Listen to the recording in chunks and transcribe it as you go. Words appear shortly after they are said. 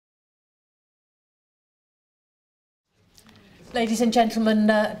Ladies and gentlemen,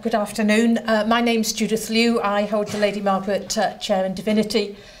 good afternoon. My name's Judith Liu. I hold the Lady Margaret Chair in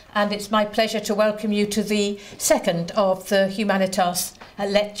Divinity, and it's my pleasure to welcome you to the second of the Humanitas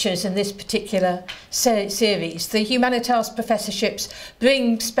lectures in this particular series. The Humanitas professorships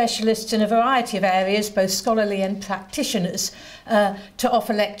bring specialists in a variety of areas, both scholarly and practitioners, to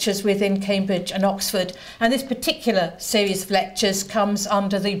offer lectures within Cambridge and Oxford. And this particular series of lectures comes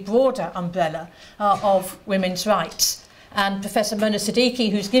under the broader umbrella of women's rights. And Professor Mona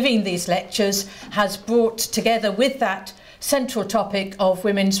Siddiqui, who's giving these lectures, has brought together with that central topic of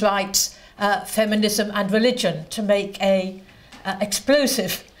women's rights, feminism and religion to make a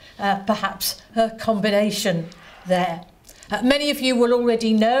explosive, perhaps, combination there. Many of you will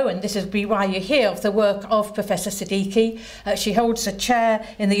already know, and this is why you're here, of the work of Professor Siddiqui. She holds a chair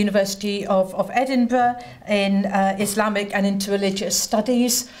in the University of Edinburgh in Islamic and interreligious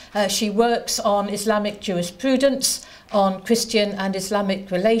studies. She works on Islamic jurisprudence, on Christian and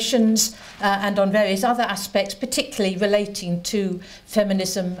Islamic relations, and on various other aspects, particularly relating to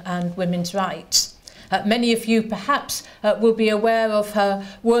feminism and women's rights. Many of you perhaps will be aware of her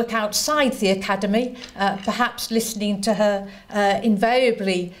work outside the academy, perhaps listening to her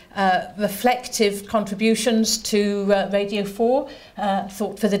invariably reflective contributions to Radio 4,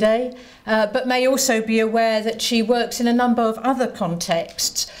 Thought for the Day, but may also be aware that she works in a number of other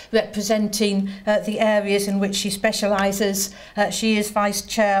contexts representing the areas in which she specialises. She is Vice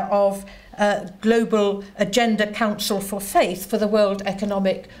Chair of Global Agenda Council for Faith for the World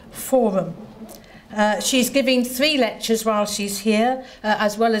Economic Forum. She's giving 3 lectures while she's here,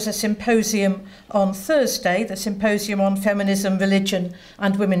 as well as a symposium on Thursday, the Symposium on Feminism, Religion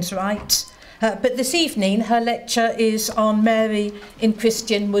and Women's Rights. But this evening, her lecture is on Mary in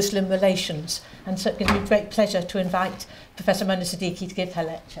Christian-Muslim relations. And so it gives me great pleasure to invite Professor Mona Siddiqui to give her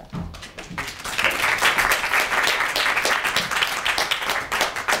lecture.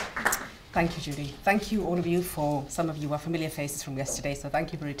 Thank you, Judy. Thank you, all of you, for some of you are familiar faces from yesterday, so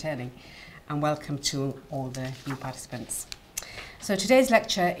thank you for returning. And welcome to all the new participants. So today's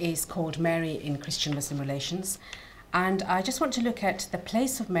lecture is called Mary in Christian-Muslim Relations, and I just want to look at the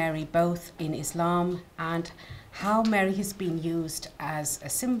place of Mary both in Islam and how Mary has been used as a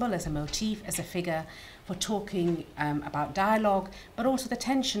symbol, as a motif, as a figure for talking about dialogue, but also the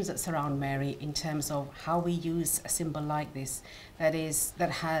tensions that surround Mary in terms of how we use a symbol like this that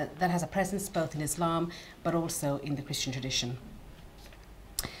has a presence both in Islam but also in the Christian tradition.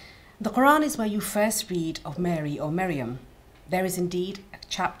 The Qur'an is where you first read of Mary or Mariam. There is indeed a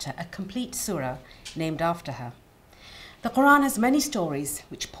chapter, a complete surah, named after her. The Qur'an has many stories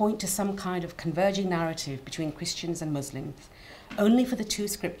which point to some kind of converging narrative between Christians and Muslims, only for the two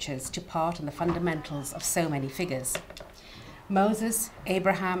scriptures to part on the fundamentals of so many figures. Moses,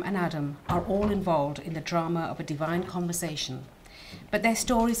 Abraham and Adam are all involved in the drama of a divine conversation, but their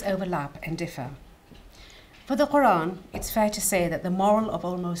stories overlap and differ. For the Qur'an, it's fair to say that the moral of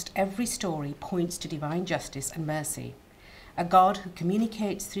almost every story points to divine justice and mercy, a God who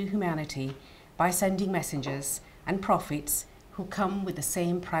communicates through humanity by sending messengers and prophets who come with the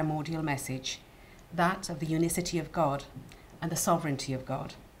same primordial message, that of the unicity of God and the sovereignty of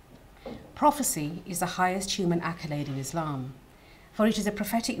God. Prophecy is the highest human accolade in Islam, for it is a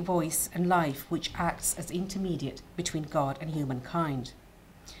prophetic voice and life which acts as intermediate between God and humankind.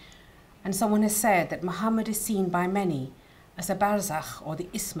 And someone has said that Muhammad is seen by many as a barzakh, or the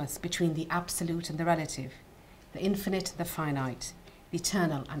isthmus between the absolute and the relative, the infinite and the finite, the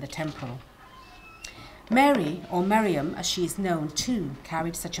eternal and the temporal. Mary, or Mariam as she is known, too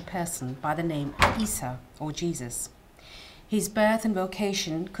carried such a person by the name Isa, or Jesus. His birth and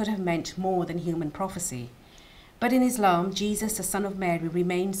vocation could have meant more than human prophecy, but in Islam, Jesus, the son of Mary,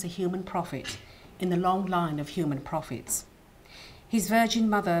 remains a human prophet in the long line of human prophets. His Virgin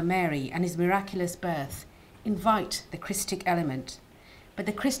Mother, Mary, and his miraculous birth invite the Christic element, but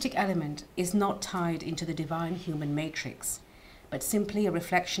the Christic element is not tied into the divine human matrix, but simply a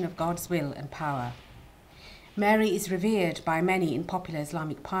reflection of God's will and power. Mary is revered by many in popular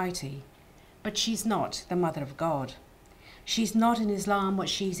Islamic piety, but she's not the Mother of God. She's not in Islam what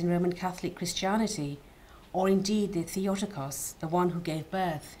she is in Roman Catholic Christianity, or indeed the Theotokos, the one who gave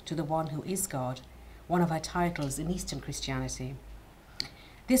birth to the one who is God, one of her titles in Eastern Christianity.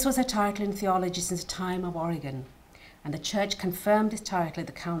 This was her title in theology since the time of Origen, and the Church confirmed this title at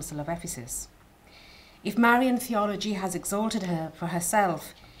the Council of Ephesus. If Marian theology has exalted her for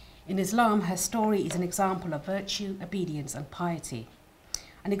herself, in Islam her story is an example of virtue, obedience and piety,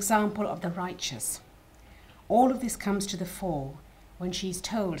 an example of the righteous. All of this comes to the fore when she is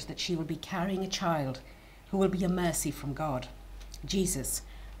told that she will be carrying a child who will be a mercy from God, Jesus,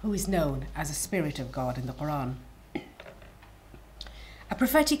 who is known as a Spirit of God in the Qur'an. A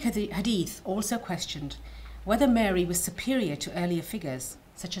prophetic hadith also questioned whether Mary was superior to earlier figures,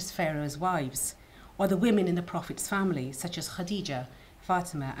 such as Pharaoh's wives, or the women in the Prophet's family, such as Khadija,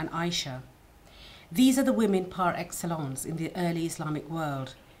 Fatima, and Aisha. These are the women par excellence in the early Islamic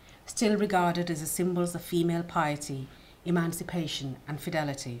world, still regarded as the symbols of female piety, emancipation, and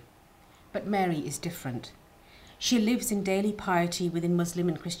fidelity. But Mary is different. She lives in daily piety within Muslim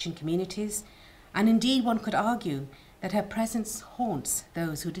and Christian communities, and indeed one could argue that her presence haunts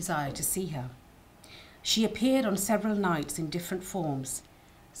those who desire to see her. She appeared on several nights in different forms,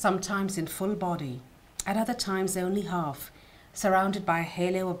 sometimes in full body, at other times only half, surrounded by a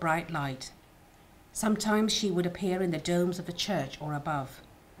halo of bright light. Sometimes she would appear in the domes of the church or above.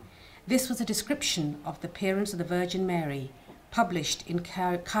 This was a description of the appearance of the Virgin Mary, published in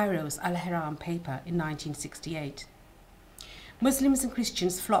Cairo's Al-Hiram paper in 1968. Muslims and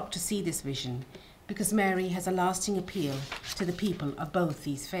Christians flock to see this vision because Mary has a lasting appeal to the people of both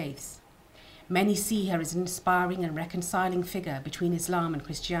these faiths. Many see her as an inspiring and reconciling figure between Islam and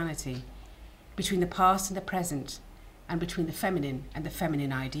Christianity, between the past and the present, and between the feminine and the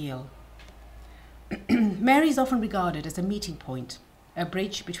feminine ideal. Mary is often regarded as a meeting point, a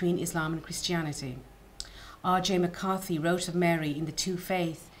bridge between Islam and Christianity. R.J. McCarthy wrote of Mary in The Two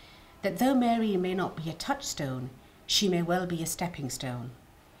Faiths that though Mary may not be a touchstone, she may well be a stepping stone.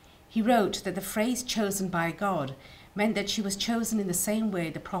 He wrote that the phrase chosen by God meant that she was chosen in the same way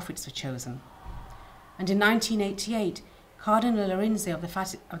the prophets were chosen. And in 1988, Cardinal Lorenzo of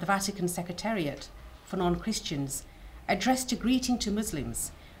the Vatican Secretariat for Non-Christians addressed a greeting to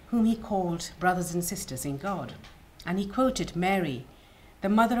Muslims, whom he called brothers and sisters in God. And he quoted Mary, the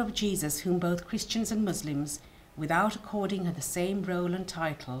mother of Jesus, whom both Christians and Muslims, without according her the same role and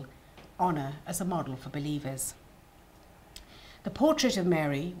title, honour as a model for believers. The portrait of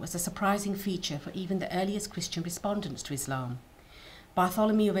Mary was a surprising feature for even the earliest Christian respondents to Islam.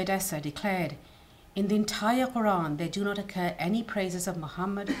 Bartholomew of Edessa declared, "In the entire Qur'an there do not occur any praises of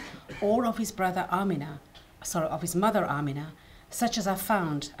Muhammad or of his mother Amina, such as are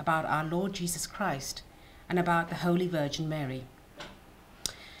found about our Lord Jesus Christ and about the Holy Virgin Mary."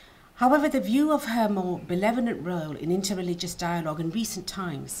 However, the view of her more benevolent role in interreligious dialogue in recent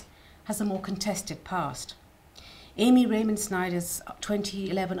times has a more contested past. Amy Raymond Snyder's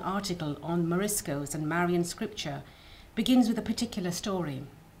 2011 article on Moriscos and Marian scripture begins with a particular story.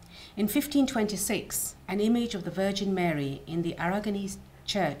 In 1526, an image of the Virgin Mary in the Aragonese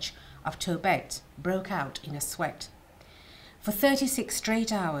church of Tobet broke out in a sweat. For 36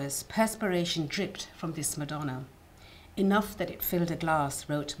 straight hours, perspiration dripped from this Madonna. Enough that it filled a glass,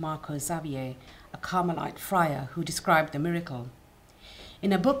 wrote Marco Xavier, a Carmelite friar who described the miracle.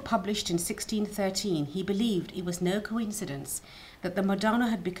 In a book published in 1613, he believed it was no coincidence that the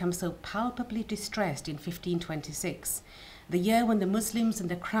Madonna had become so palpably distressed in 1526, the year when the Muslims in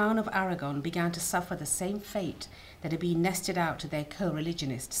the Crown of Aragon began to suffer the same fate that had been nested out to their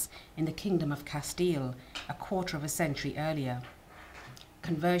co-religionists in the Kingdom of Castile a quarter of a century earlier.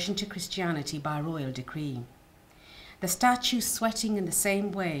 Conversion to Christianity by royal decree. The statue sweating in the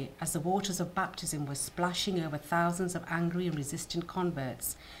same way as the waters of baptism were splashing over thousands of angry and resistant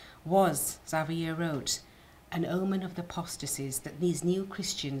converts was, Xavier wrote, an omen of the apostasies that these new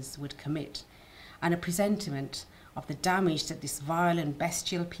Christians would commit, and a presentiment of the damage that this vile and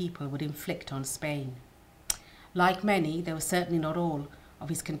bestial people would inflict on Spain. Like many, though certainly not all, of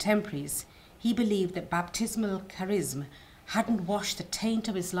his contemporaries, he believed that baptismal charism hadn't washed the taint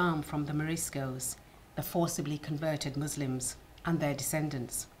of Islam from the Moriscos, the forcibly converted Muslims, and their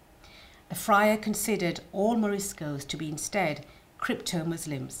descendants. The friar considered all Moriscos to be instead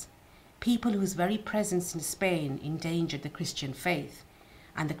crypto-Muslims, people whose very presence in Spain endangered the Christian faith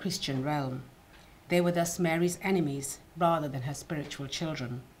and the Christian realm. They were thus Mary's enemies rather than her spiritual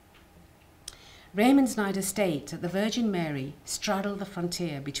children. Raymond Snyder states that the Virgin Mary straddled the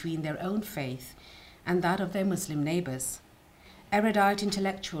frontier between their own faith and that of their Muslim neighbours. Erudite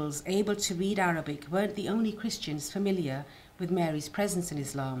intellectuals able to read Arabic weren't the only Christians familiar with Mary's presence in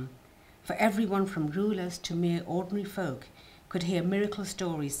Islam, for everyone from rulers to mere ordinary folk could hear miracle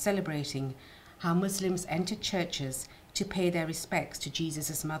stories celebrating how Muslims entered churches to pay their respects to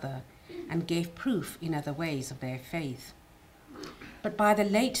Jesus' mother and gave proof in other ways of their faith. But by the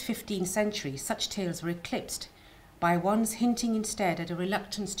late 15th century, such tales were eclipsed by ones hinting instead at a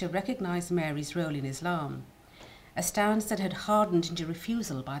reluctance to recognize Mary's role in Islam, a stance that had hardened into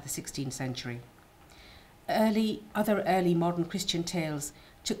refusal by the 16th century. Other early modern Christian tales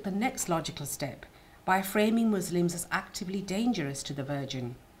took the next logical step by framing Muslims as actively dangerous to the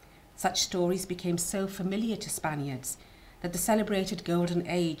Virgin. Such stories became so familiar to Spaniards that the celebrated Golden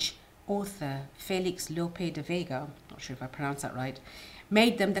Age author Felix Lope de Vega, not sure if I pronounced that right,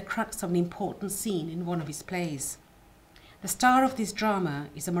 made them the crux of an important scene in one of his plays. The star of this drama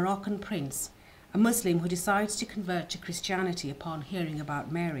is a Moroccan prince, a Muslim who decides to convert to Christianity upon hearing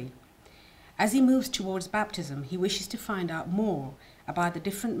about Mary. As he moves towards baptism, he wishes to find out more about the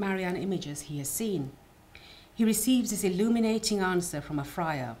different Marian images he has seen. He receives this illuminating answer from a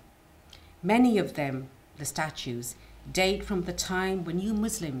friar. Many of them, the statues, date from the time when you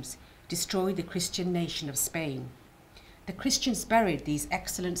Muslims destroyed the Christian nation of Spain. The Christians buried these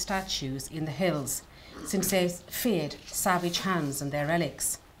excellent statues in the hills, since they feared savage hands and their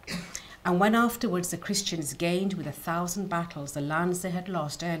relics. And when afterwards the Christians gained with 1,000 battles the lands they had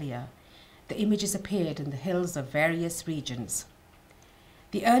lost earlier, the images appeared in the hills of various regions.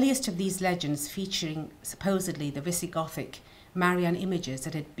 The earliest of these legends, featuring supposedly the Visigothic Marian images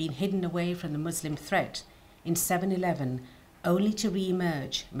that had been hidden away from the Muslim threat in 711, only to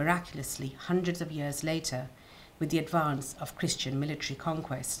re-emerge miraculously hundreds of years later with the advance of Christian military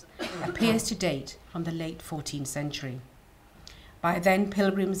conquest, appears to date from the late 14th century. By then,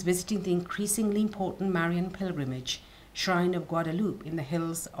 pilgrims visiting the increasingly important Marian pilgrimage shrine of Guadalupe in the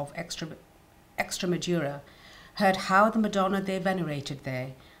hills of Extremadura heard how the Madonna they venerated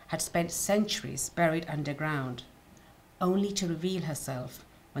there had spent centuries buried underground, only to reveal herself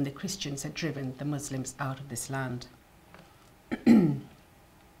when the Christians had driven the Muslims out of this land.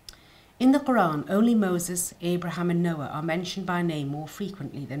 In the Qur'an, only Moses, Abraham and Noah are mentioned by name more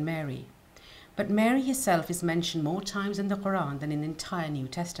frequently than Mary. But Mary herself is mentioned more times in the Qur'an than in the entire New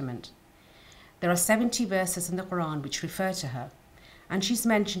Testament. There are 70 verses in the Qur'an which refer to her, and she's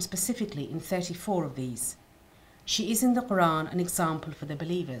mentioned specifically in 34 of these. She is in the Qur'an an example for the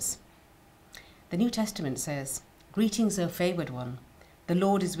believers. The New Testament says, "Greetings, O favoured one, the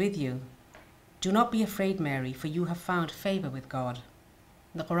Lord is with you. Do not be afraid, Mary, for you have found favour with God."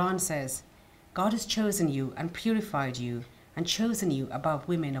 The Qur'an says, "God has chosen you and purified you and chosen you above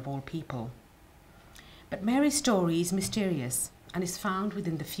women of all people." But Mary's story is mysterious and is found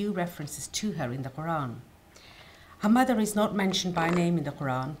within the few references to her in the Qur'an. Her mother is not mentioned by name in the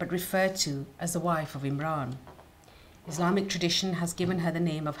Qur'an, but referred to as the wife of Imran. Islamic tradition has given her the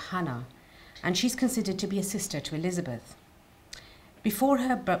name of Hannah, and she's considered to be a sister to Elizabeth. Before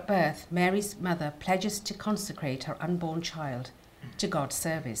her birth, Mary's mother pledges to consecrate her unborn child to God's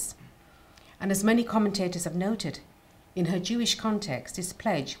service. And as many commentators have noted, in her Jewish context, this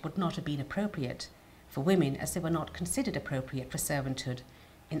pledge would not have been appropriate for women, as they were not considered appropriate for servanthood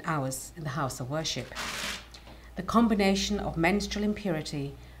in the house of worship. The combination of menstrual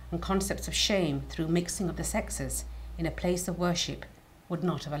impurity and concepts of shame through mixing of the sexes in a place of worship would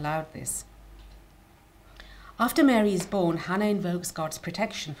not have allowed this. After Mary is born, Hannah invokes God's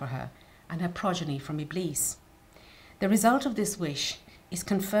protection for her and her progeny from Iblis. The result of this wish is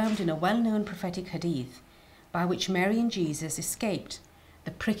confirmed in a well-known prophetic hadith by which Mary and Jesus escaped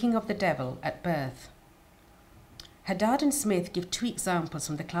the pricking of the devil at birth. Haddad and Smith give two examples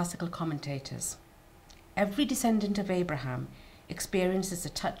from the classical commentators. Every descendant of Abraham experiences the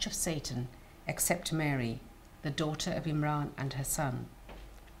touch of Satan except Mary, the daughter of Imran and her son.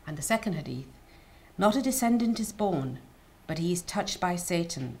 And the second hadith, not a descendant is born, but he is touched by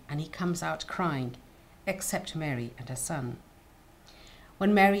Satan and he comes out crying, except Mary and her son.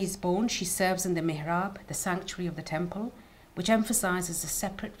 When Mary is born, she serves in the mihrab, the sanctuary of the temple, which emphasizes a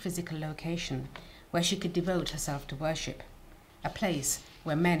separate physical location where she could devote herself to worship, a place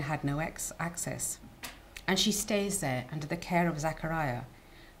where men had no access. And she stays there under the care of Zachariah,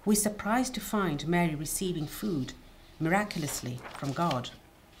 who is surprised to find Mary receiving food miraculously from God.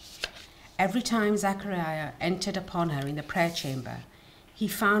 Every time Zachariah entered upon her in the prayer chamber, he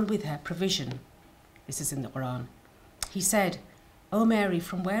found with her provision. This is in the Qur'an. He said, "O Mary,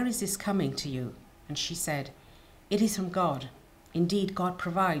 from where is this coming to you?" And she said, "It is from God. Indeed, God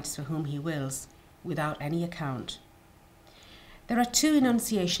provides for whom he wills, without any account." There are two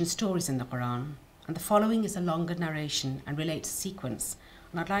Annunciation stories in the Qur'an, and the following is a longer narration and relates a sequence,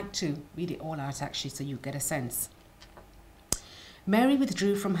 and I'd like to read it all out actually so you get a sense. Mary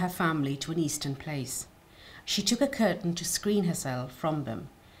withdrew from her family to an eastern place. She took a curtain to screen herself from them,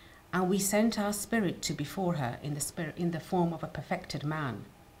 and we sent our spirit to before her in the form of a perfected man.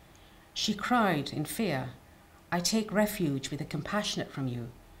 She cried in fear, "I take refuge with the compassionate from you.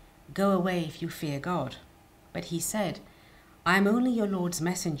 Go away if you fear God." But he said, "I am only your Lord's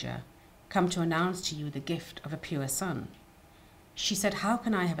messenger, come to announce to you the gift of a pure son." She said, "How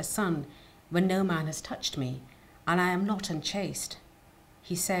can I have a son when no man has touched me, and I am not unchaste?"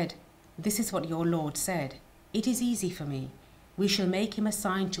 He said, "This is what your Lord said. It is easy for me. We shall make him a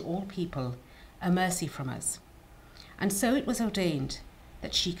sign to all people, a mercy from us." And so it was ordained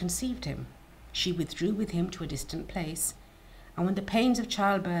that she conceived him. She withdrew with him to a distant place, And when the pains of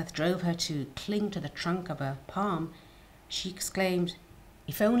childbirth drove her to cling to the trunk of a palm, she exclaimed,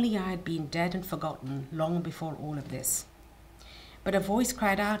 "If only I had been dead and forgotten long before all of this." But a voice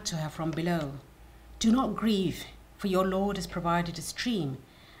cried out to her from below, "Do not grieve, for your Lord has provided a stream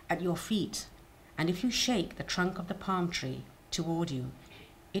at your feet, and if you shake the trunk of the palm tree toward you,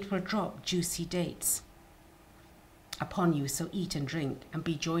 it will drop juicy dates upon you, so eat and drink and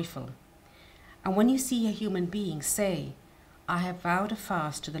be joyful. And when you see a human being, say, I have vowed a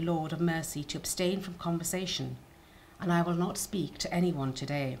fast to the Lord of mercy to abstain from conversation, and I will not speak to anyone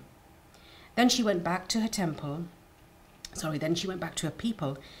today." Then she went back to her people,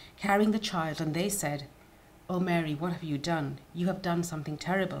 carrying the child, and they said, "O Mary, what have you done? You have done something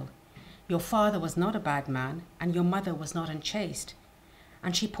terrible. Your father was not a bad man, and your mother was not unchaste."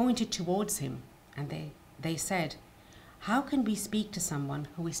 And she pointed towards him, and they said, "How can we speak to someone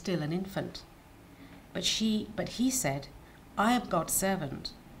who is still an infant?" But he said, "I am God's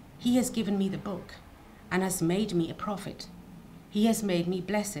servant. He has given me the book, and has made me a prophet. He has made me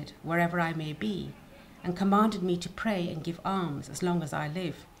blessed wherever I may be, and commanded me to pray and give alms as long as I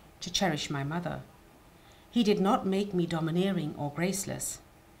live, to cherish my mother. He did not make me domineering or graceless.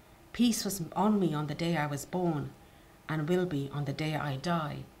 Peace was on me on the day I was born, and will be on the day I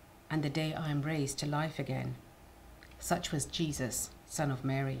die, and the day I am raised to life again." Such was Jesus, son of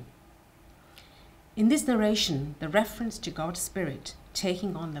Mary. In this narration, the reference to God's Spirit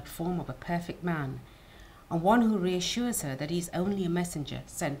taking on the form of a perfect man, and one who reassures her that he is only a messenger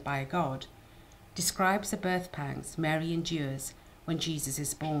sent by God, describes the birth pangs Mary endures when Jesus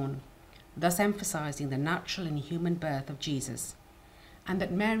is born, thus emphasizing the natural and human birth of Jesus, and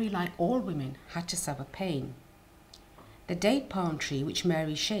that Mary, like all women, had to suffer pain. The date palm tree which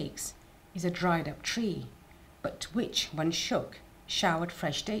Mary shakes is a dried up tree, but which, when shook, showered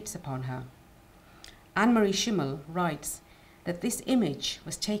fresh dates upon her. Anne-Marie Schimmel writes that this image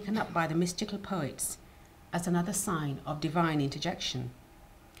was taken up by the mystical poets as another sign of divine interjection.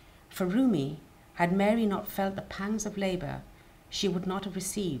 For Rumi, had Mary not felt the pangs of labour, she would not have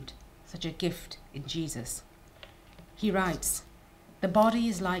received such a gift in Jesus. He writes, "The body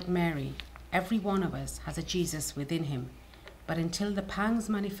is like Mary. Every one of us has a Jesus within him, but until the pangs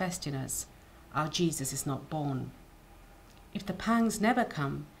manifest in us, our Jesus is not born. If the pangs never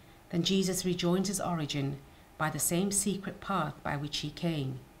come, then Jesus rejoins his origin by the same secret path by which he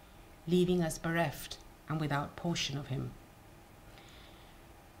came, leaving us bereft and without portion of him."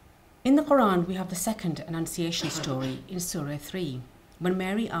 In the Qur'an, we have the second Annunciation story in Surah 3, when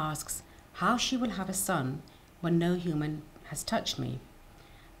Mary asks how she will have a son when no human has touched me.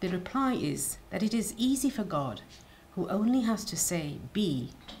 The reply is that it is easy for God, who only has to say,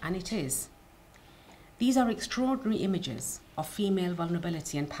 "Be," and it is. These are extraordinary images of female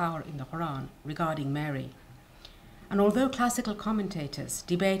vulnerability and power in the Qur'an regarding Mary. And although classical commentators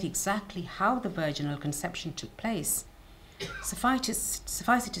debate exactly how the virginal conception took place,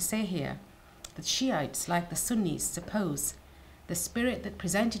 suffice it to say here that Shiites, like the Sunnis, suppose the spirit that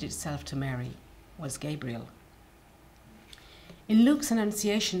presented itself to Mary was Gabriel. In Luke's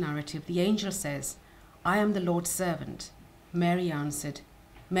Annunciation narrative, the angel says, "I am the Lord's servant." Mary answered,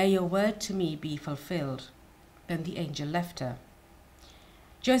 "May your word to me be fulfilled." Then the angel left her.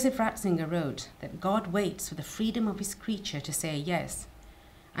 Joseph Ratzinger wrote that God waits for the freedom of his creature to say yes,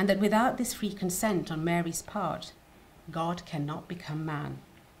 and that without this free consent on Mary's part, God cannot become man.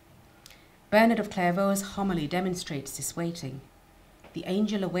 Bernard of Clairvaux's homily demonstrates this waiting. The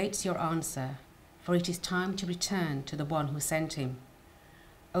angel awaits your answer, for it is time to return to the one who sent him.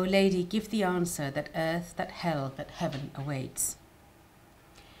 O Lady, give the answer that earth, that hell, that heaven awaits.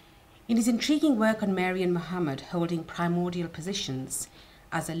 In his intriguing work on Mary and Muhammad holding primordial positions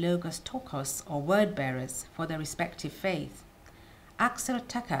as a logos tokos, or word bearers for their respective faith, Axel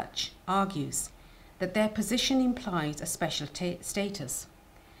Takach argues that their position implies a special status,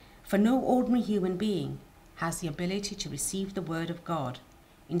 for no ordinary human being has the ability to receive the word of God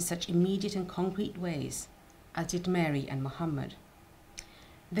in such immediate and concrete ways as did Mary and Muhammad.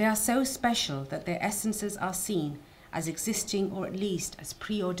 They are so special that their essences are seen as existing, or at least as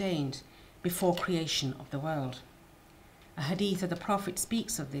preordained, before creation of the world. A hadith of the Prophet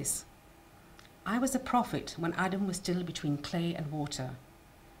speaks of this. "I was a prophet when Adam was still between clay and water."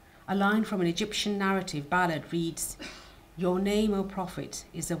 A line from an Egyptian narrative ballad reads, "Your name, O Prophet,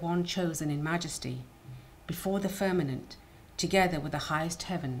 is the one chosen in majesty, before the firmament, together with the highest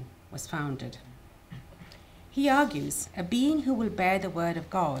heaven, was founded." He argues a being who will bear the word of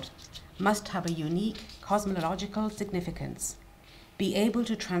God must have a unique cosmological significance, be able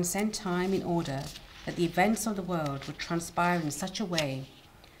to transcend time in order that the events of the world would transpire in such a way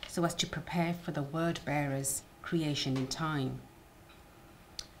so as to prepare for the word bearers creation in time.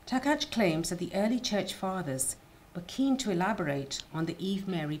 Takacs claims that the early church fathers were keen to elaborate on the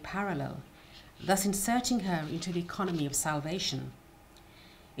Eve-Mary parallel, thus inserting her into the economy of salvation.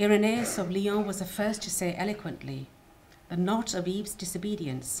 Irenaeus of Lyon was the first to say eloquently, "The knot of Eve's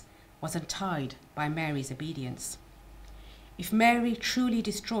disobedience was untied by Mary's obedience." If Mary truly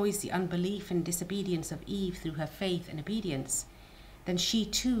destroys the unbelief and disobedience of Eve through her faith and obedience, then she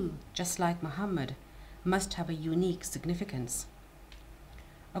too, just like Muhammad, must have a unique significance.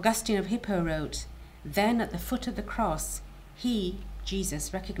 Augustine of Hippo wrote, "Then at the foot of the cross, he,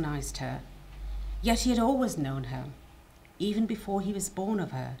 Jesus, recognized her. Yet he had always known her. Even before he was born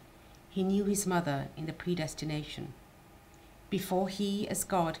of her, he knew his mother in the predestination. Before he, as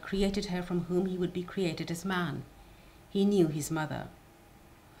God, created her from whom he would be created as man, he knew his mother."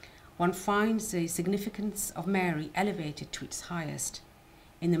 One finds the significance of Mary elevated to its highest.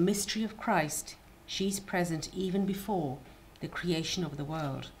 In the mystery of Christ, she is present even before the creation of the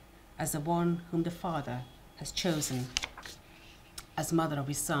world, as the one whom the Father has chosen as mother of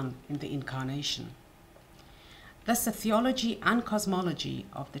his Son in the Incarnation. Thus, the theology and cosmology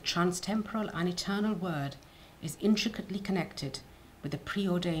of the transtemporal and eternal Word is intricately connected with the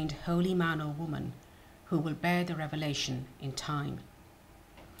preordained holy man or woman who will bear the revelation in time.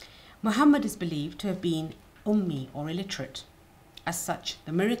 Muhammad is believed to have been ummi or illiterate. As such,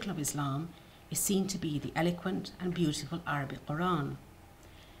 the miracle of Islam is seen to be the eloquent and beautiful Arabic Qur'an.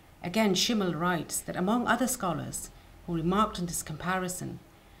 Again, Schimmel writes that among other scholars who remarked on this comparison,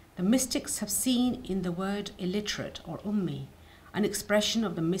 the mystics have seen in the word illiterate or ummi an expression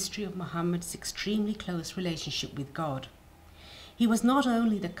of the mystery of Muhammad's extremely close relationship with God. He was not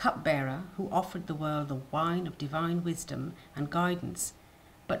only the cupbearer who offered the world the wine of divine wisdom and guidance,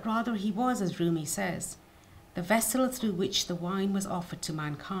 but rather he was, as Rumi says, the vessel through which the wine was offered to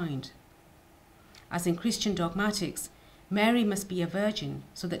mankind. As in Christian dogmatics, Mary must be a virgin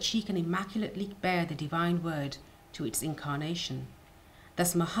so that she can immaculately bear the divine word to its incarnation.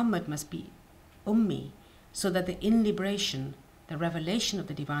 Thus Muhammad must be ummi so that the inlibration, the revelation of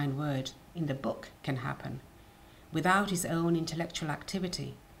the divine word in the book can happen, without his own intellectual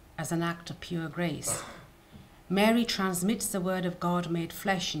activity, as an act of pure grace. Mary transmits the word of God made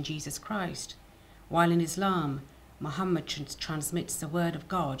flesh in Jesus Christ, while in Islam, Muhammad transmits the word of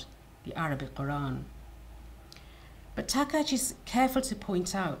God, the Arabic Qur'an. But Takacs is careful to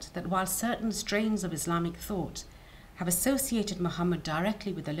point out that while certain strains of Islamic thought have associated Muhammad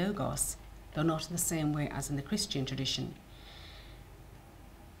directly with the Logos, though not in the same way as in the Christian tradition,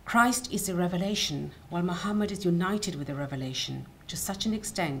 Christ is the revelation, while Muhammad is united with the revelation to such an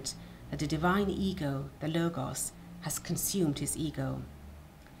extent that the divine ego, the Logos, has consumed his ego.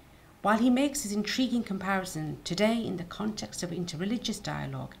 While he makes his intriguing comparison today in the context of interreligious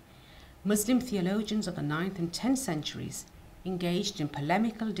dialogue, Muslim theologians of the 9th and 10th centuries, engaged in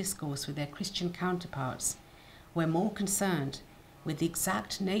polemical discourse with their Christian counterparts, were more concerned with the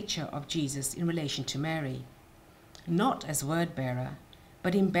exact nature of Jesus in relation to Mary, not as word-bearer,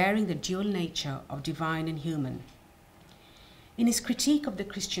 but in bearing the dual nature of divine and human. In his critique of the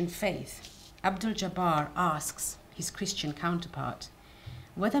Christian faith, Abdul-Jabbar asks his Christian counterpart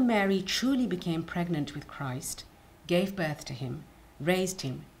whether Mary truly became pregnant with Christ, gave birth to him, raised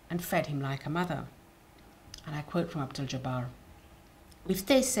him, and fed him like a mother. And I quote from Abdul-Jabbar, "If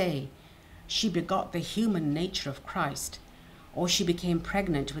they say she begot the human nature of Christ, or she became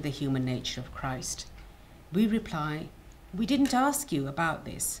pregnant with the human nature of Christ, we reply, we didn't ask you about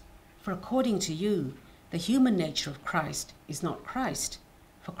this, for according to you, the human nature of Christ is not Christ,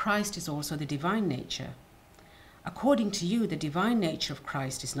 for Christ is also the divine nature. According to you, the divine nature of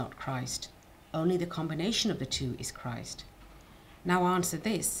Christ is not Christ, only the combination of the two is Christ. Now answer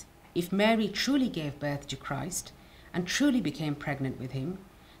this, if Mary truly gave birth to Christ and truly became pregnant with him,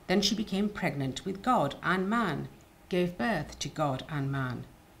 then she became pregnant with God and man, gave birth to God and man.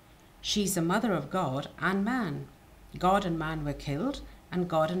 She is the mother of God and man. God and man were killed, and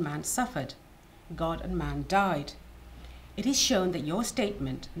God and man suffered. God and man died. It is shown that your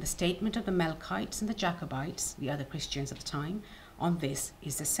statement and the statement of the Melkites and the Jacobites, the other Christians of the time, on this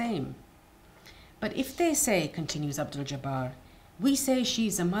is the same. But if they say, continues Abdul-Jabbar, we say she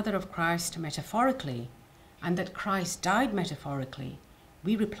is the mother of Christ metaphorically, and that Christ died metaphorically,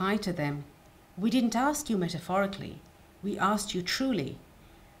 we reply to them, we didn't ask you metaphorically, we asked you truly.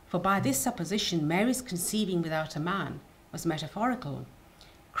 For by this supposition, Mary's conceiving without a man was metaphorical.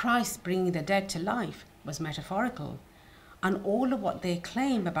 Christ bringing the dead to life was metaphorical. And all of what they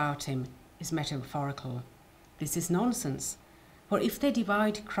claim about him is metaphorical. This is nonsense. For if they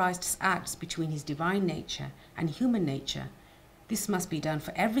divide Christ's acts between his divine nature and human nature, this must be done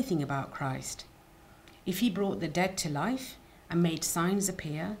for everything about Christ. If he brought the dead to life and made signs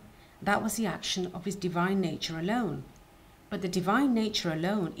appear, that was the action of his divine nature alone. But the divine nature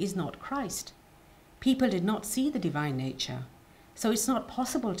alone is not Christ. People did not see the divine nature, so it's not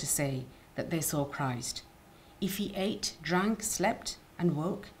possible to say that they saw Christ. If he ate, drank, slept, and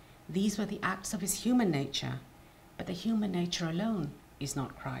woke, these were the acts of his human nature, but the human nature alone is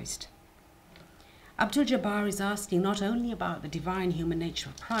not Christ. Abdul-Jabbar is asking not only about the divine human nature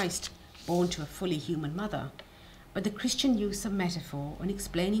of Christ, born to a fully human mother, but the Christian use of metaphor when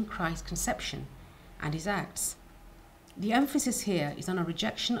explaining Christ's conception and his acts. The emphasis here is on a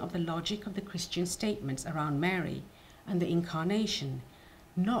rejection of the logic of the Christian statements around Mary and the Incarnation,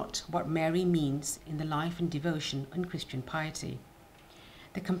 not what Mary means in the life and devotion and Christian piety.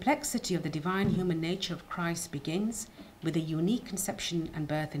 The complexity of the divine human nature of Christ begins with a unique conception and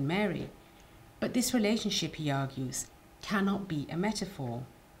birth in Mary, but this relationship, he argues, cannot be a metaphor.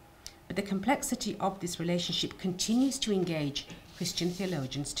 But the complexity of this relationship continues to engage Christian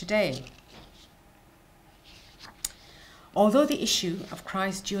theologians today. Although the issue of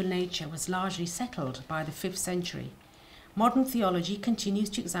Christ's dual nature was largely settled by the 5th century, modern theology continues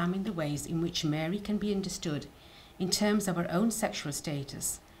to examine the ways in which Mary can be understood in terms of her own sexual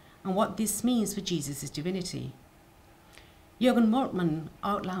status and what this means for Jesus' divinity. Jürgen Moltmann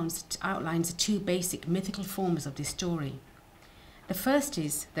outlines the two basic mythical forms of this story. The first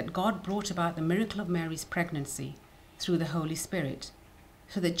is that God brought about the miracle of Mary's pregnancy through the Holy Spirit,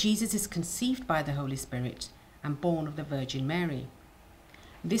 so that Jesus is conceived by the Holy Spirit and born of the Virgin Mary.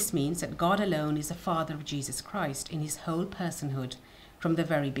 This means that God alone is the Father of Jesus Christ in his whole personhood from the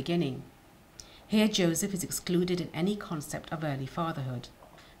very beginning. Here Joseph is excluded in any concept of early fatherhood.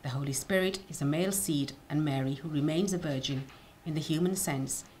 The Holy Spirit is a male seed, and Mary, who remains a virgin in the human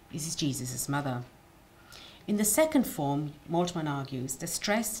sense, is Jesus' mother. In the second form, Moltmann argues, the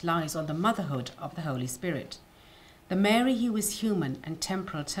stress lies on the motherhood of the Holy Spirit. The Mary who is human and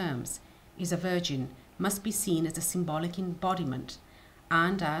temporal terms, is a virgin, must be seen as a symbolic embodiment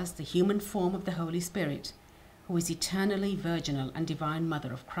and as the human form of the Holy Spirit, who is eternally virginal and divine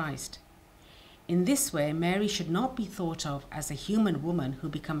mother of Christ. In this way, Mary should not be thought of as a human woman who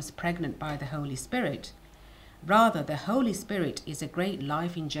becomes pregnant by the Holy Spirit. Rather, the Holy Spirit is a great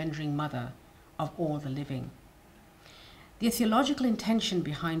life-engendering mother of all the living. The theological intention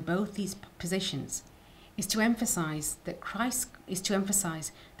behind both these positions is to emphasize that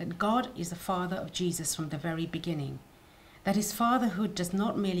God is the Father of Jesus from the very beginning, that his fatherhood does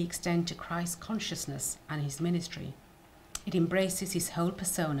not merely extend to Christ's consciousness and his ministry. It embraces his whole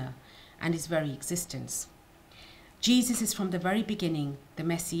persona and his very existence. Jesus is from the very beginning the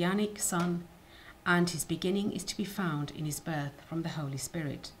Messianic Son, and his beginning is to be found in his birth from the Holy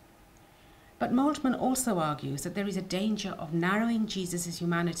Spirit. But Moltmann also argues that there is a danger of narrowing Jesus'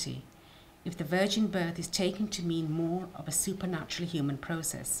 humanity if the virgin birth is taken to mean more of a supernatural human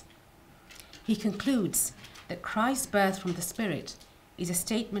process. He concludes that Christ's birth from the Spirit is a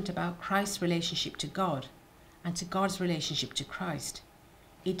statement about Christ's relationship to God and to God's relationship to Christ.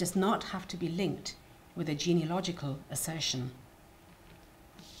 It does not have to be linked with a genealogical assertion.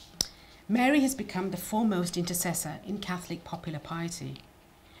 Mary has become the foremost intercessor in Catholic popular piety.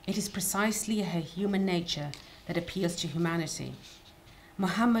 It is precisely her human nature that appeals to humanity.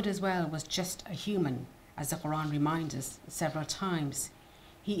 Muhammad as well was just a human, as the Qur'an reminds us several times.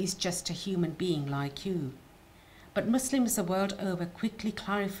 He is just a human being like you. But Muslims the world over quickly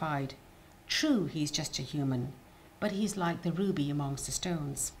clarified, true, he is just a human, but he is like the ruby amongst the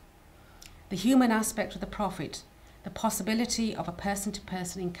stones. The human aspect of the Prophet, the possibility of a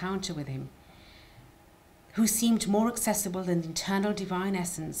person-to-person encounter with him, who seemed more accessible than the eternal divine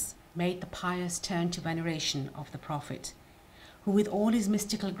essence, made the pious turn to veneration of the Prophet, who with all his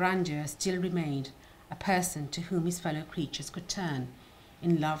mystical grandeur still remained a person to whom his fellow creatures could turn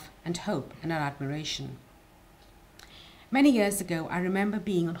in love and hope and admiration. Many years ago, I remember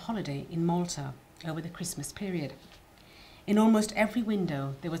being on holiday in Malta over the Christmas period. In almost every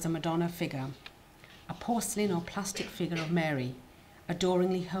window there was a Madonna figure, a porcelain or plastic figure of Mary,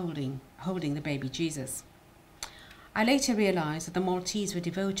 adoringly holding the baby Jesus. I later realized that the Maltese were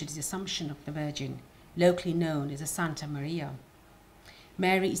devoted to the Assumption of the Virgin, locally known as a Santa Maria.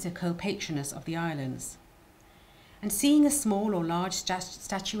 Mary is the co-patroness of the islands. And seeing a small or large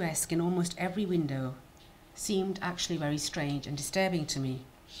statuesque in almost every window seemed actually very strange and disturbing to me.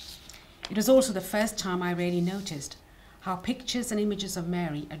 It was also the first time I really noticed how pictures and images of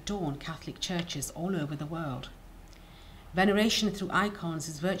Mary adorn Catholic churches all over the world. Veneration through icons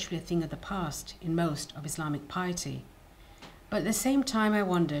is virtually a thing of the past in most of Islamic piety. But at the same time I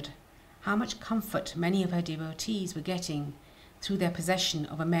wondered how much comfort many of her devotees were getting through their possession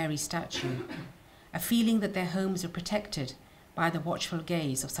of a Mary statue. a feeling that their homes were protected by the watchful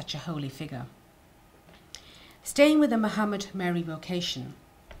gaze of such a holy figure. Staying with the Muhammad-Mary vocation,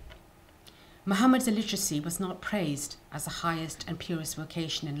 Muhammad's illiteracy was not praised as the highest and purest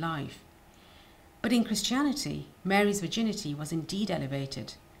vocation in life. But in Christianity, Mary's virginity was indeed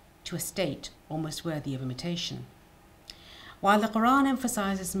elevated to a state almost worthy of imitation. While the Qur'an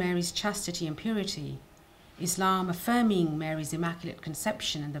emphasizes Mary's chastity and purity, Islam affirming Mary's immaculate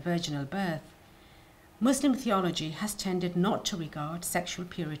conception and the virginal birth, Muslim theology has tended not to regard sexual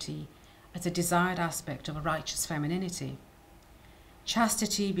purity as a desired aspect of a righteous femininity.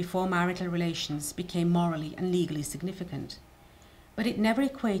 Chastity before marital relations became morally and legally significant, but it never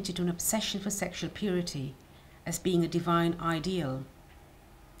equated to an obsession for sexual purity as being a divine ideal.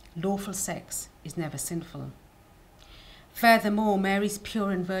 Lawful sex is never sinful. Furthermore, Mary's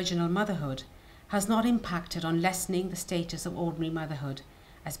pure and virginal motherhood has not impacted on lessening the status of ordinary motherhood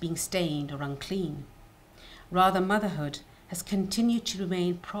as being stained or unclean. Rather, motherhood has continued to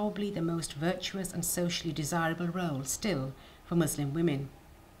remain probably the most virtuous and socially desirable role still for Muslim women.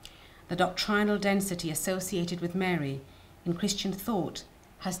 The doctrinal density associated with Mary in Christian thought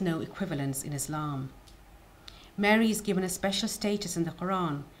has no equivalence in Islam. Mary is given a special status in the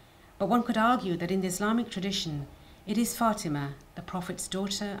Qur'an, but one could argue that in the Islamic tradition, it is Fatima, the Prophet's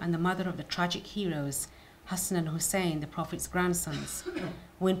daughter and the mother of the tragic heroes Hassan and Hussein, the Prophet's grandsons,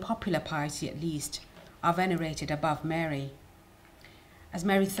 who in popular piety at least are venerated above Mary. As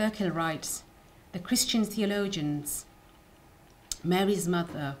Mary Thurkill writes, the Christian theologians, Mary's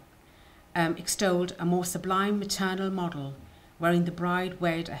mother, extolled a more sublime maternal model wherein the bride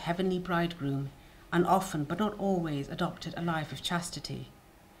wed a heavenly bridegroom and often, but not always, adopted a life of chastity.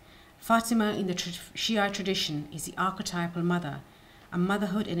 Fatima in the Shia tradition is the archetypal mother, and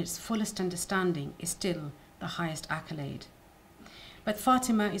motherhood in its fullest understanding is still the highest accolade. But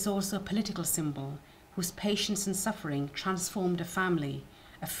Fatima is also a political symbol whose patience and suffering transformed a family,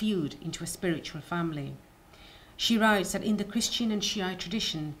 a feud, into a spiritual family. She writes that in the Christian and Shiite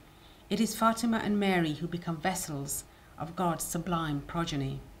tradition, it is Fatima and Mary who become vessels of God's sublime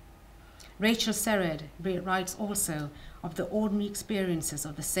progeny. Rachel Sered writes also of the ordinary experiences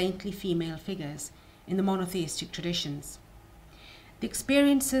of the saintly female figures in the monotheistic traditions. The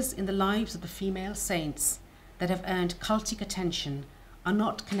experiences in the lives of the female saints that have earned cultic attention are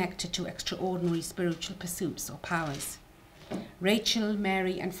not connected to extraordinary spiritual pursuits or powers. Rachel,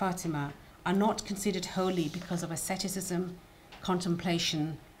 Mary, and Fatima are not considered holy because of asceticism,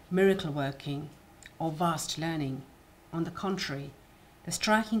 contemplation, miracle working, or vast learning. On the contrary, the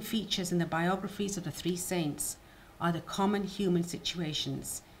striking features in the biographies of the three saints are the common human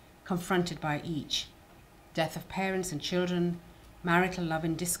situations confronted by each: death of parents and children, marital love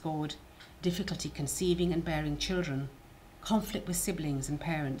and discord, difficulty conceiving and bearing children, conflict with siblings and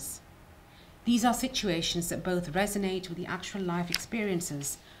parents. These are situations that both resonate with the actual life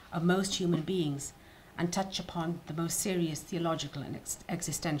experiences of most human beings and touch upon the most serious theological and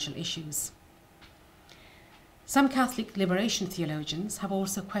existential issues. Some Catholic liberation theologians have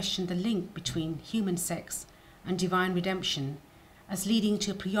also questioned the link between human sex and divine redemption as leading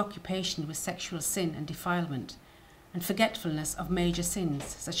to a preoccupation with sexual sin and defilement and forgetfulness of major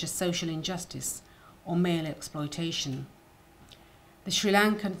sins such as social injustice or male exploitation. The Sri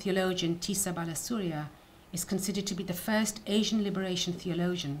Lankan theologian Tissa Balasuria is considered to be the first Asian liberation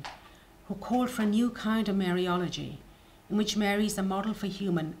theologian who called for a new kind of Mariology in which Mary is a model for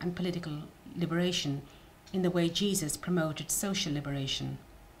human and political liberation in the way Jesus promoted social liberation.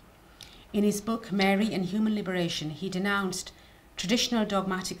 In his book Mary and Human Liberation, he denounced traditional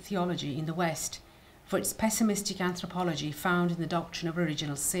dogmatic theology in the West for its pessimistic anthropology found in the doctrine of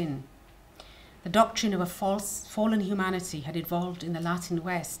original sin. The doctrine of a false, fallen humanity had evolved in the Latin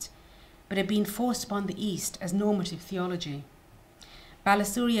West, but had been forced upon the East as normative theology.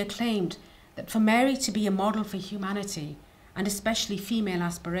 Balasuria claimed that for Mary to be a model for humanity, and especially female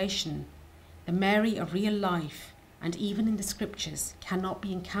aspiration, the Mary of real life, and even in the scriptures, cannot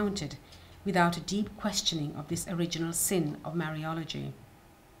be encountered without a deep questioning of this original sin of Mariology.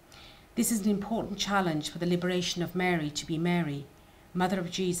 This is an important challenge for the liberation of Mary to be Mary, Mother of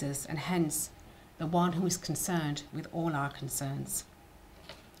Jesus, and hence the one who is concerned with all our concerns.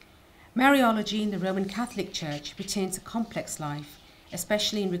 Mariology in the Roman Catholic Church retains a complex life,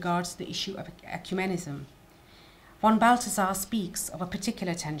 especially in regards to the issue of ecumenism. Von Balthasar speaks of a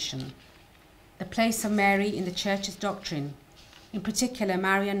particular tension: the place of Mary in the Church's doctrine, in particular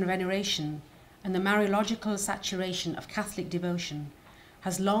Marian veneration, and the Mariological saturation of Catholic devotion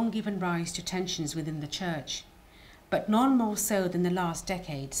has long given rise to tensions within the Church, but none more so than the last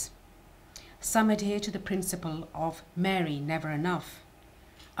decades. Some adhere to the principle of Mary never enough.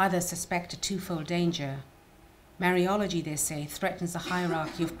 Others suspect a twofold danger. Mariology, they say, threatens the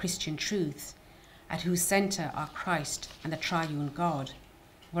hierarchy of Christian truth, at whose centre are Christ and the triune God,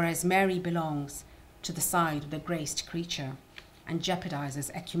 whereas Mary belongs to the side of the graced creature and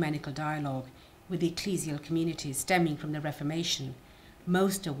jeopardizes ecumenical dialogue with the ecclesial communities stemming from the Reformation,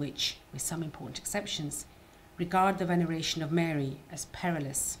 most of which, with some important exceptions, regard the veneration of Mary as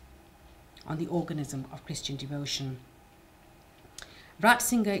perilous on the organism of Christian devotion.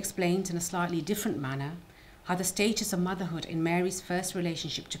 Ratzinger explains in a slightly different manner how the status of motherhood in Mary's first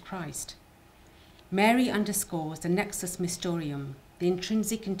relationship to Christ. Mary underscores the nexus mysterium, the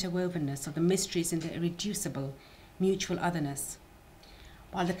intrinsic interwovenness of the mysteries in the irreducible mutual otherness,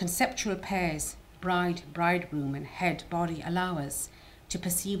 while the conceptual pairs, bride, bridegroom, and head, body, allow us to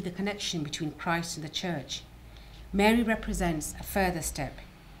perceive the connection between Christ and the Church. Mary represents a further step,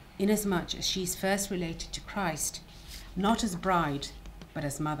 inasmuch as she is first related to Christ, not as bride, but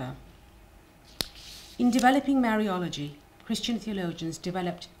as mother. In developing Mariology, Christian theologians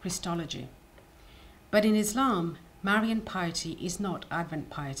developed Christology. But in Islam, Marian piety is not Advent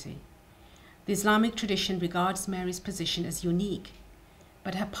piety. The Islamic tradition regards Mary's position as unique,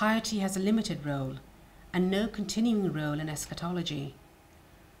 but her piety has a limited role and no continuing role in eschatology.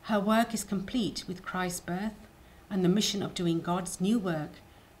 Her work is complete with Christ's birth, and the mission of doing God's new work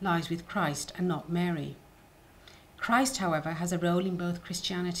lies with Christ and not Mary. Christ, however, has a role in both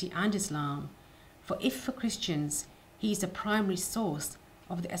Christianity and Islam, for if for Christians he is the primary source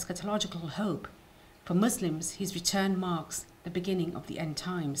of the eschatological hope, for Muslims his return marks the beginning of the end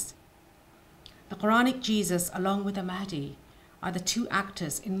times. The Quranic Jesus, along with the Mahdi, are the two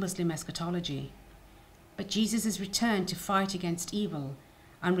actors in Muslim eschatology. But Jesus' return to fight against evil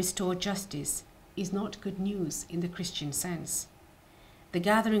and restore justice is not good news in the Christian sense. The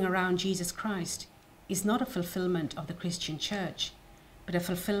gathering around Jesus Christ is not a fulfillment of the Christian Church, but a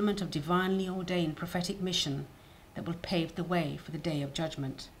fulfillment of divinely ordained prophetic mission that will pave the way for the day of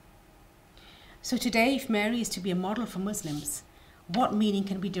judgment. So today, if Mary is to be a model for Muslims, what meaning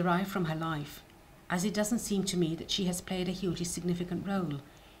can be derived from her life, as it doesn't seem to me that she has played a hugely significant role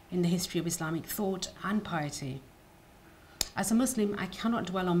in the history of Islamic thought and piety. As a Muslim, I cannot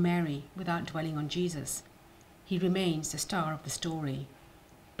dwell on Mary without dwelling on Jesus. He remains the star of the story,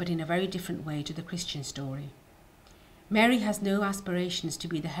 but in a very different way to the Christian story. Mary has no aspirations to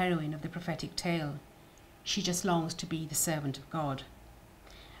be the heroine of the prophetic tale. She just longs to be the servant of God.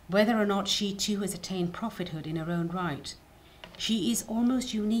 Whether or not she too has attained prophethood in her own right, she is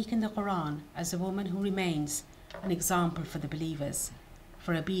almost unique in the Qur'an as a woman who remains an example for the believers,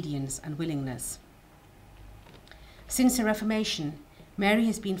 for obedience and willingness. Since the Reformation, Mary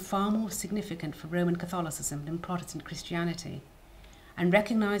has been far more significant for Roman Catholicism than Protestant Christianity, and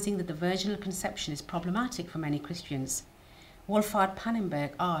recognizing that the virginal conception is problematic for many Christians, Wolfhard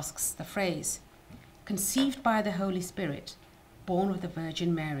Pannenberg asks the phrase, "Conceived by the Holy Spirit, born of the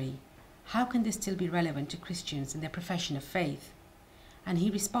Virgin Mary, how can this still be relevant to Christians in their profession of faith?" And he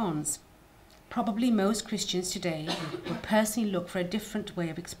responds, "Probably most Christians today would personally look for a different way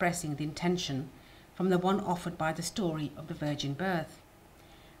of expressing the intention from the one offered by the story of the virgin birth.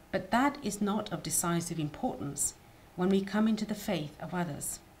 But that is not of decisive importance when we come into the faith of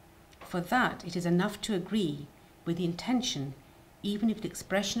others. For that it is enough to agree with the intention, even if the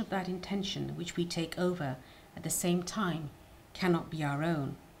expression of that intention which we take over at the same time cannot be our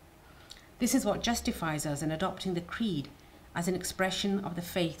own. This is what justifies us in adopting the creed as an expression of the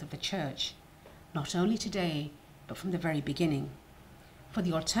faith of the Church, not only today, but from the very beginning. For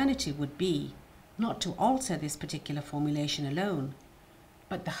the alternative would be not to alter this particular formulation alone,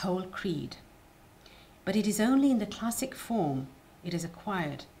 but the whole creed. But it is only in the classic form it is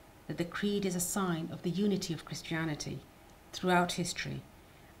acquired that the creed is a sign of the unity of Christianity throughout history,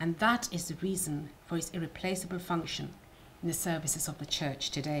 and that is the reason for its irreplaceable function in the services of the Church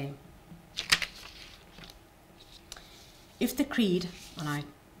today. If the creed, and I'm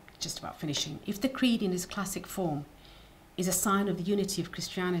just about finishing, if the creed in its classic form is a sign of the unity of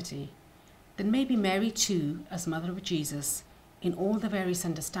Christianity, then maybe Mary too, as mother of Jesus, in all the various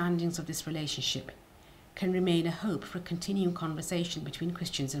understandings of this relationship, can remain a hope for a continuing conversation between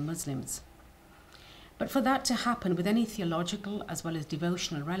Christians and Muslims. But for that to happen with any theological as well as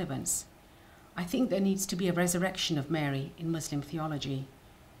devotional relevance, I think there needs to be a resurrection of Mary in Muslim theology,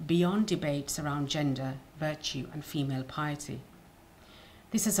 beyond debates around gender, virtue, and female piety.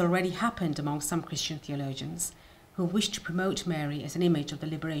 This has already happened among some Christian theologians who wish to promote Mary as an image of the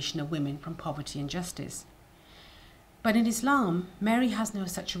liberation of women from poverty and justice. But in Islam, Mary has no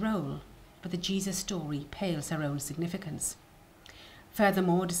such role, for the Jesus story pales her own significance.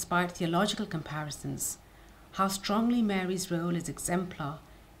 Furthermore, despite theological comparisons, how strongly Mary's role as exemplar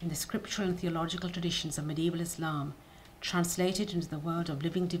in the scriptural and theological traditions of medieval Islam, translated into the world of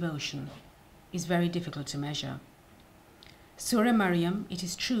living devotion, is very difficult to measure. Surah Mariam, it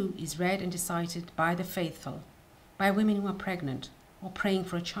is true, is read and recited by the faithful, by women who are pregnant or praying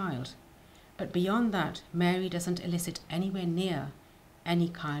for a child, but beyond that, Mary doesn't elicit anywhere near any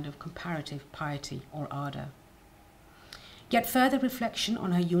kind of comparative piety or ardour. Yet further reflection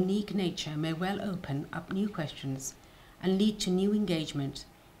on her unique nature may well open up new questions and lead to new engagement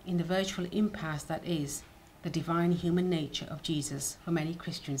in the virtual impasse that is the divine human nature of Jesus for many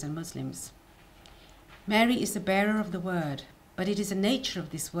Christians and Muslims. Mary is the bearer of the word, but it is the nature of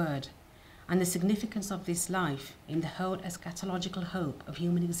this word and the significance of this life in the whole eschatological hope of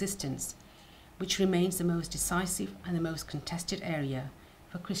human existence which remains the most decisive and the most contested area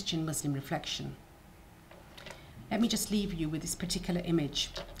for Christian Muslim reflection. Let me just leave you with this particular image,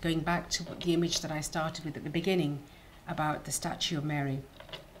 going back to the image that I started with at the beginning about the statue of Mary.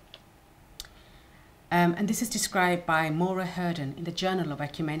 And this is described by Maura Herden in the Journal of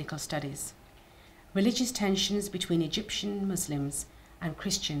Ecumenical Studies. Religious tensions between Egyptian Muslims and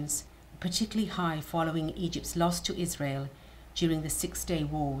Christians were particularly high following Egypt's loss to Israel during the Six-Day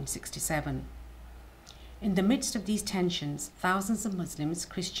War in 67. In the midst of these tensions, thousands of Muslims,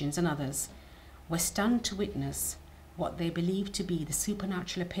 Christians and others were stunned to witness what they believed to be the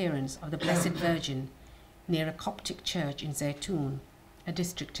supernatural appearance of the Blessed Virgin near a Coptic church in Zaytun, a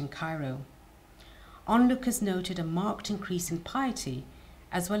district in Cairo. Onlookers noted a marked increase in piety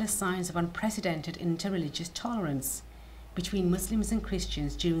as well as signs of unprecedented interreligious tolerance between Muslims and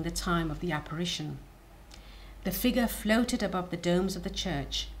Christians during the time of the apparition. The figure floated above the domes of the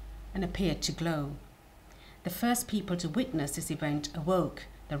church and appeared to glow. The first people to witness this event awoke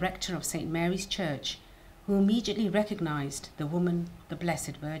the rector of St. Mary's Church, who immediately recognized the woman, the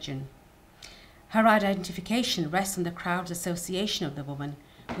Blessed Virgin. Her identification rests on the crowd's association of the woman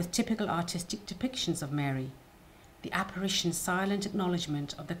with typical artistic depictions of Mary, the apparition's silent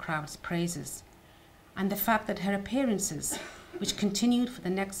acknowledgement of the crowd's praises, and the fact that her appearances, which continued for the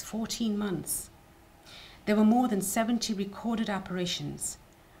next 14 months, there were more than 70 recorded apparitions,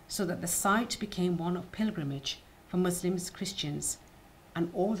 so that the site became one of pilgrimage for Muslims, Christians, and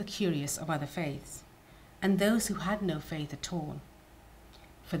all the curious of other faiths, and those who had no faith at all.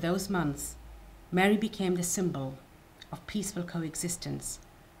 For those months, Mary became the symbol of peaceful coexistence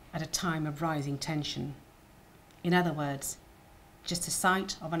at a time of rising tension. In other words, just the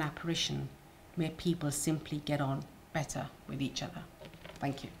sight of an apparition made people simply get on better with each other.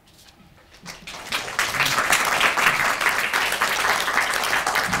 Thank you.